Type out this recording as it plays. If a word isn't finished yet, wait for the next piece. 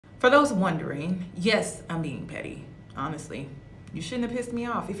For those wondering, yes, I'm being petty, honestly. You shouldn't have pissed me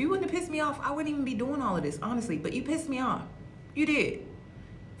off. If you wouldn't have pissed me off, I wouldn't even be doing all of this, honestly. But you pissed me off. You did.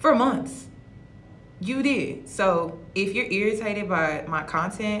 For months. You did. So if you're irritated by my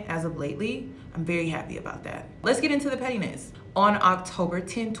content as of lately, I'm very happy about that. Let's get into the pettiness. On October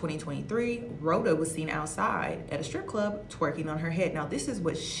 10, 2023, Rhoda was seen outside at a strip club twerking on her head. Now, this is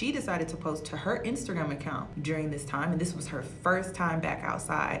what she decided to post to her Instagram account during this time, and this was her first time back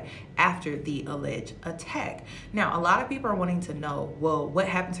outside after the alleged attack. Now, a lot of people are wanting to know, well, what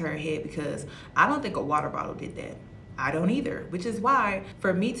happened to her head? Because I don't think a water bottle did that. I don't either, which is why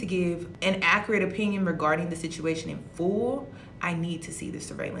for me to give an accurate opinion regarding the situation in full, I need to see the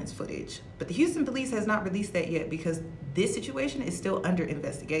surveillance footage. But the Houston police has not released that yet because this situation is still under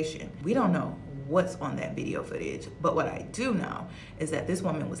investigation. We don't know what's on that video footage, but what I do know is that this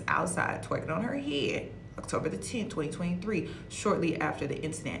woman was outside twerking on her head October the 10th, 2023, shortly after the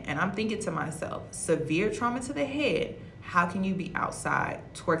incident. And I'm thinking to myself, severe trauma to the head, how can you be outside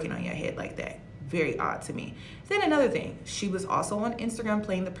twerking on your head like that? Very odd to me. Then another thing, she was also on Instagram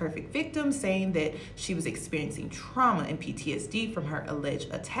playing the perfect victim, saying that she was experiencing trauma and PTSD from her alleged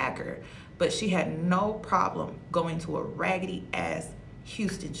attacker, but she had no problem going to a raggedy ass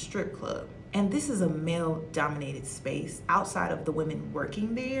Houston strip club. And this is a male dominated space. Outside of the women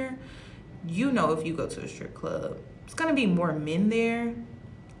working there, you know, if you go to a strip club, it's gonna be more men there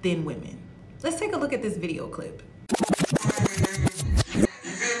than women. Let's take a look at this video clip.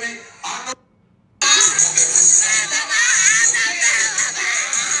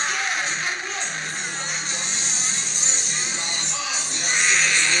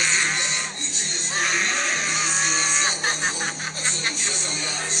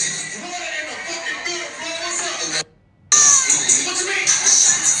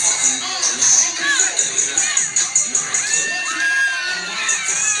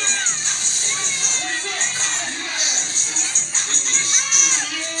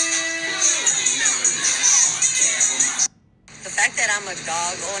 I'm a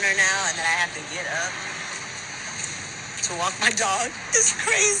dog owner now and that I have to get up to walk my dog is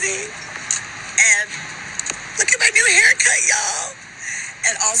crazy. And look at my new haircut, y'all.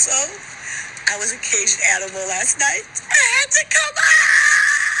 And also, I was a caged animal last night. I had to come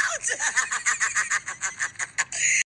out.